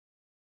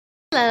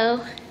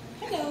Hello.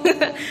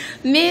 Hello.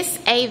 Miss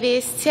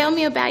Avis, tell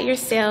me about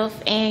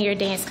yourself and your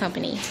dance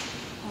company.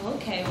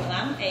 Okay, well,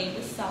 I'm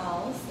Avis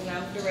Sauls, and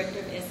I'm director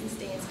of Essence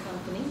Dance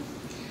Company.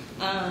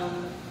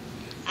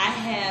 I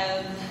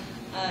have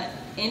an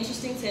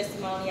interesting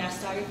testimony. I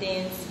started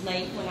dance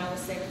late when I was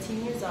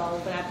 17 years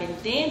old, but I've been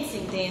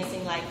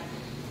dancing like,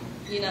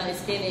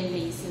 it's been in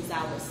me since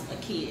I was a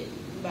kid.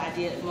 But I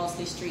did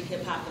mostly street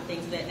hip hop and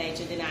things of that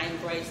nature. Then I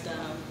embraced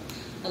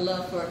a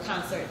love for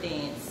concert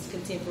dance,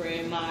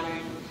 contemporary,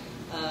 modern,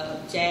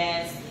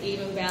 jazz,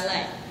 even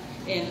ballet.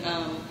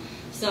 And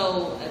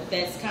so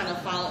that's kind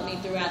of followed me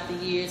throughout the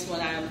years when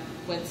I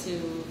went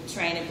to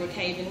train at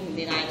Brookhaven, and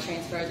then I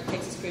transferred to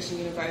Texas Christian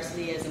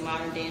University as a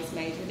modern dance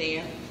major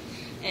there.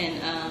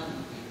 And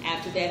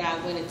after that,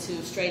 I went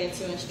straight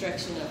into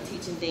instruction of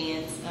teaching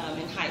dance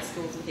in high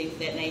schools and things of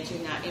that nature,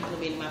 and I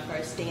implemented my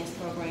first dance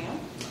program.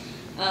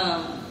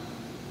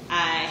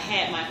 I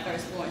had my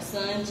firstborn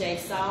son,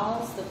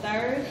 Sauls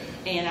III,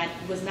 and I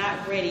was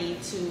not ready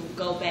to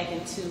go back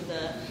into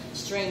the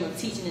stream of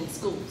teaching in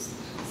schools.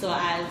 So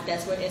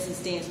that's where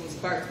Essence Dance was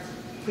birthed,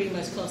 pretty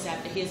much close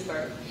after his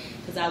birth,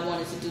 because I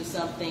wanted to do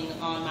something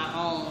on my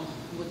own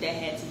that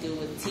had to do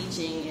with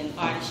teaching and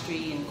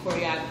artistry and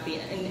choreography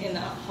and the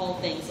whole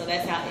thing. So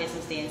that's how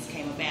Essence Dance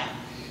came about.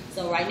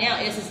 So right now,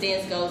 Essence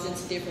Dance goes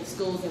into different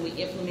schools and we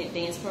implement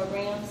dance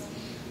programs.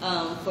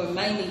 For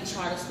mainly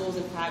charter schools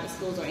and private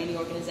schools or any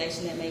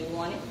organization that may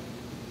want it.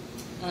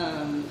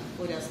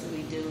 What else do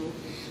we do?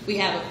 We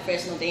have a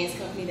professional dance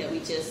company that we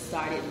just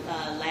started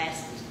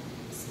last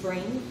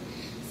spring.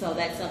 So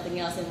that's something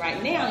else. And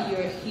right now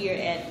you're here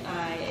at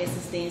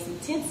Essence Dance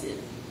Intensive,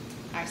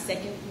 our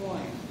second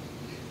one.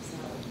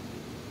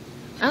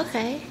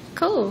 Okay,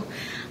 cool.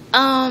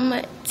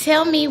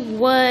 Tell me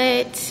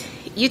what,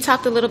 you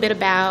talked a little bit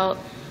about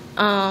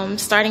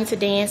starting to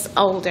dance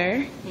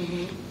older.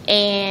 Mm-hmm.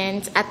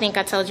 And I think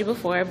I told you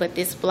before, but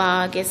this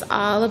blog is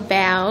all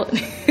about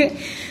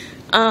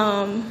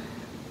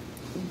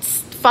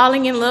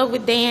falling in love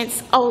with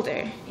dance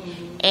older.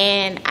 Mm-hmm.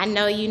 And I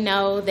know you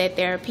know that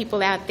there are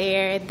people out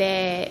there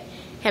that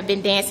have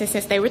been dancing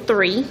since they were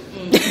 3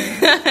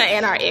 mm-hmm.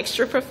 and are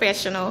extra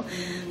professional.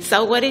 Mm-hmm.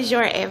 So what is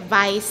your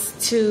advice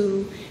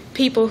to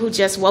people who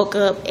just woke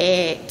up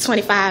at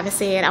 25 and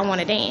said, I want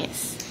to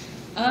dance?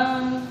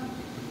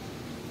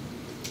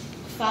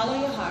 Follow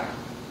your heart.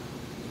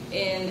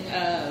 And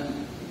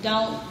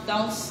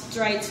don't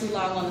stray too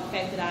long on the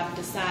fact that I've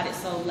decided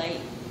so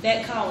late.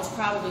 That call was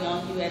probably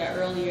on you at an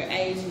earlier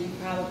age, and you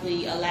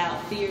probably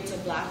allowed fear to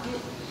block it.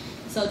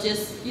 So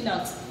just,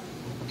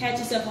 pat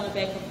yourself on the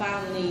back for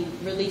finally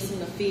releasing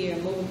the fear,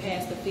 moving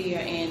past the fear,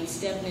 and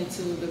stepping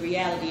into the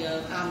reality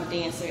of I'm a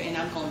dancer and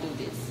I'm going to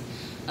do this.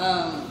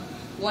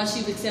 Once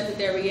you've accepted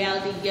that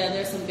reality,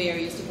 there's some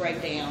barriers to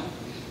break down.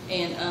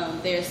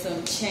 And there's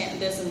some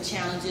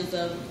challenges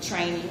of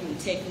training and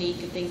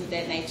technique and things of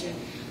that nature.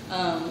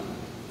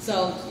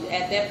 So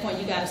at that point,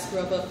 you got to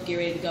scrub up, get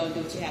ready to go and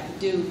do what you have to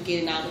do,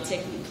 get in all the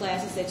technique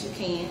classes that you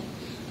can.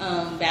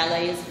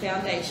 Ballet is a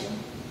foundation.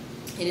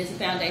 It is a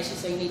foundation,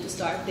 so you need to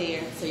start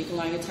there so you can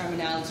learn your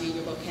terminology,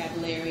 your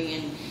vocabulary,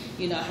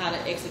 and how to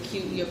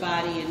execute your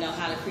body and know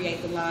how to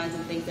create the lines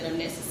and things that are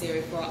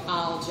necessary for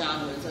all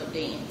genres of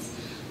dance.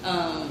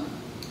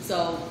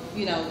 So,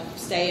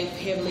 stay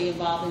heavily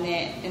involved in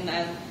that. And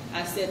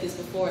I've said this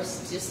before,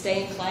 just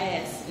stay in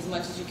class as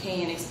much as you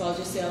can, expose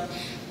yourself.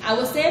 I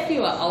would say if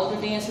you're an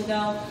older dancer,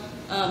 though,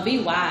 be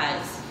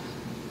wise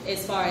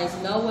as far as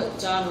know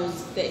what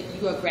genres that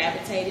you are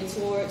gravitated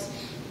towards.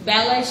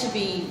 Ballet should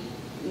be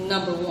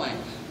number one.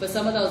 But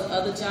some of those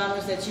other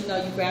genres that you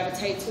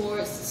gravitate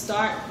towards,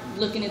 start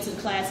looking into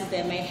classes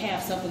that may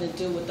have something to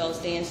do with those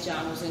dance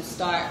genres and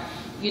start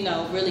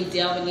really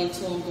delving into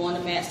them, going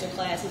to master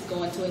classes,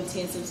 going to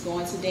intensives,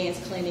 going to dance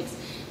clinics,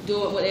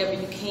 doing whatever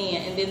you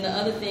can. And then the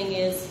other thing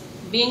is,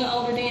 being an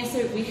older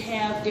dancer, we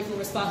have different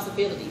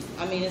responsibilities.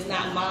 I mean, it's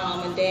not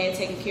mom and dad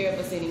taking care of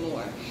us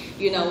anymore.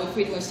 We're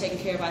pretty much taking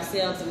care of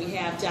ourselves, and we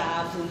have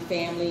jobs and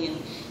family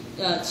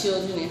and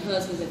children and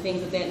husbands and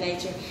things of that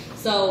nature.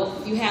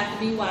 So you have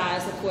to be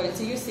wise according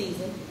to your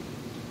season.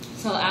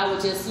 So I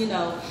would just,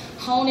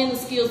 hone in the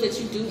skills that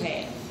you do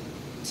have.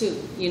 Too.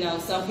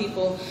 Some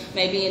people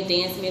may be in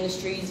dance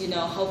ministries.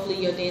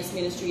 Hopefully your dance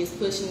ministry is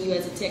pushing you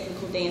as a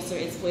technical dancer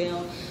as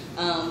well.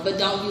 But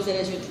don't use it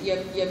as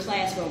your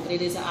classroom. But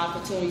it is an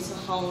opportunity to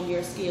hone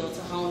your skill,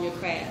 to hone your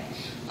craft.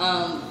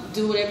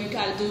 Do whatever you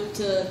got to do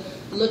to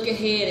look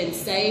ahead and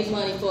save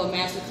money for a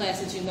master class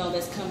that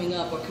that's coming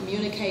up, or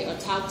communicate or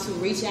talk to,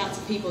 reach out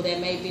to people that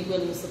may be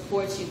willing to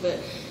support you. But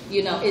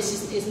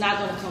it's not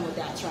going to come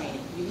without training.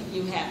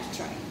 You have to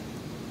train.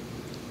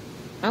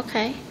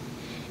 Okay.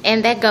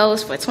 And that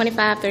goes for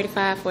 25,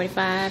 35,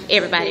 45,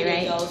 everybody,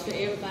 right? It goes for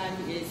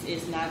everybody.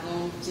 It's not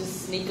going to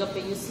just sneak up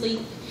in your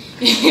sleep.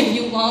 If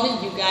you want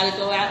it, you got to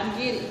go out and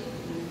get it.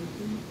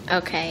 Mm-hmm.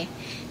 Okay.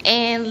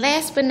 And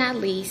last but not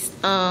least,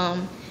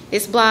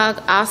 this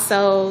blog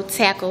also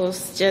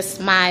tackles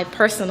just my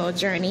personal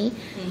journey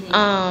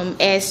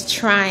mm-hmm. As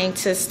trying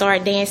to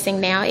start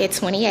dancing now at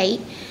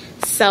 28.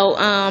 So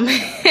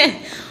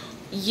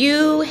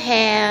you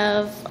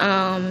have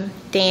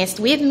danced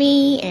with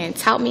me and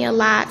taught me a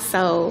lot.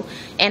 So,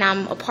 and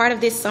I'm a part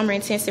of this summer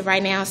intensive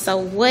right now. So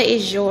what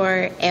is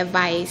your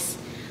advice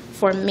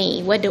for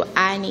me? What do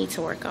I need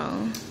to work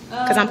on?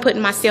 Because I'm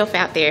putting myself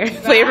out there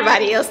for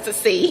everybody else to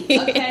see.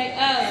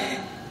 Okay.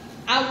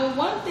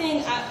 One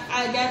thing,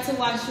 I got to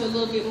watch you a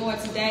little bit more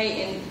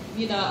today, and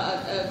you know,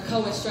 a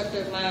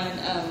co-instructor of mine,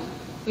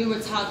 we were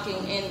talking,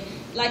 and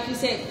like you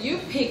said, you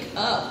pick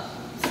up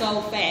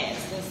so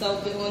fast, and so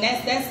when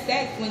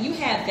when you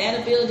have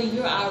that ability,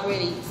 you're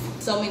already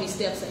so many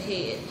steps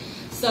ahead.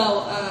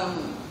 So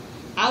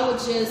I would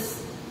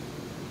just,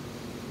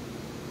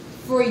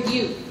 for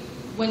you,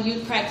 when you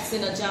practice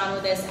in a genre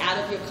that's out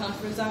of your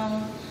comfort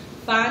zone,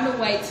 find a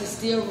way to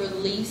still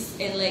release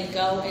and let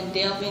go and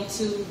delve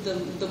into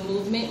the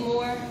movement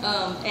more,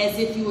 as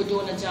if you were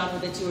doing a genre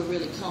that you were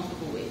really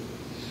comfortable with.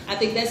 I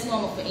think that's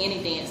normal for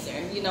any dancer.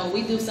 You know,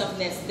 we do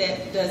something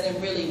that doesn't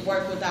really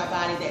work with our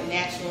body, that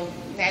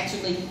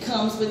naturally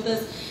comes with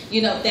us.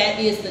 You know, that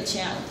is the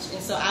challenge.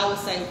 And so I would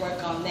say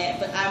work on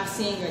that. But I'm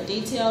seeing your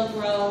detail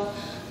grow.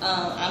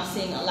 I'm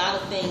seeing a lot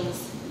of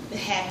things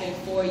happen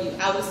for you.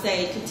 I would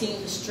say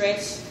continue to stretch,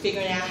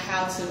 figuring out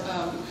how to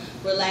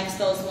relax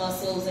those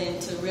muscles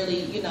and to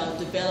really, you know,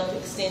 develop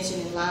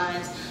extension in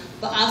lines,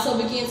 but also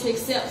begin to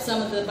accept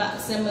some of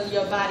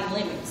your body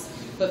limits,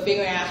 but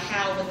figuring out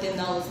how within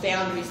those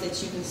boundaries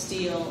that you can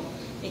still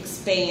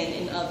expand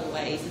in other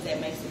ways. Does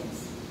that make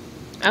sense?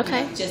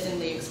 Okay. You know, just in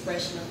the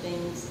expression of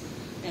things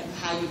and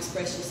how you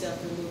express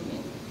yourself in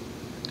movement.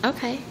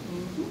 Okay.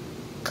 Mm-hmm.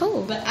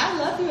 Cool. But I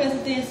love you as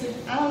a dancer.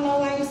 I don't know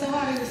why you're so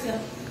hard on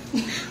yourself.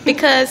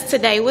 Because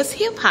today was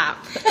hip hop.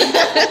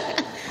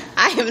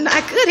 I am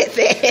not good at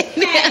that.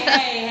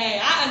 Hey,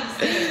 I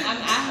understand. I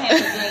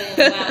haven't done it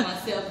in a while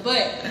myself,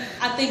 but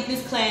I think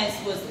this class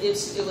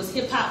was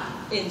hip hop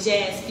and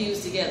jazz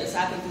fused together. So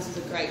I think this was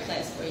a great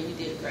class for you. You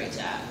did a great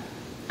job.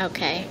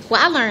 Okay.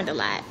 Well, I learned a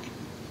lot.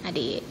 I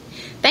did.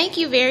 Thank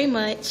you very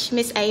much,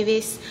 Miss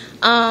Avis.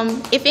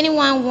 If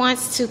anyone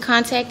wants to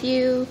contact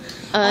you,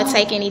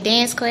 take any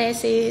dance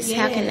classes, yes,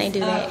 how can they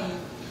do that?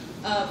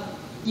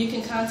 You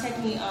can contact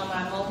me on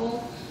my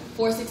mobile,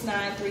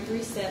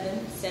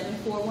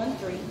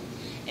 469-337-7413.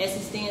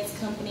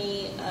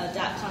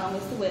 EssenceDanceCompany.com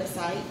is the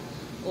website,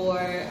 or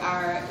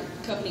our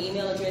company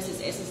email address is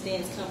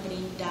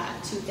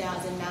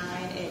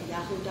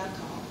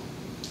essencedancecompany.2009@yahoo.com,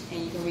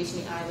 and you can reach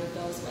me either of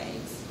those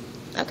ways.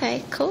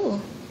 Okay,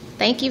 cool.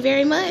 Thank you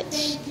very much.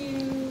 Thank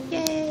you.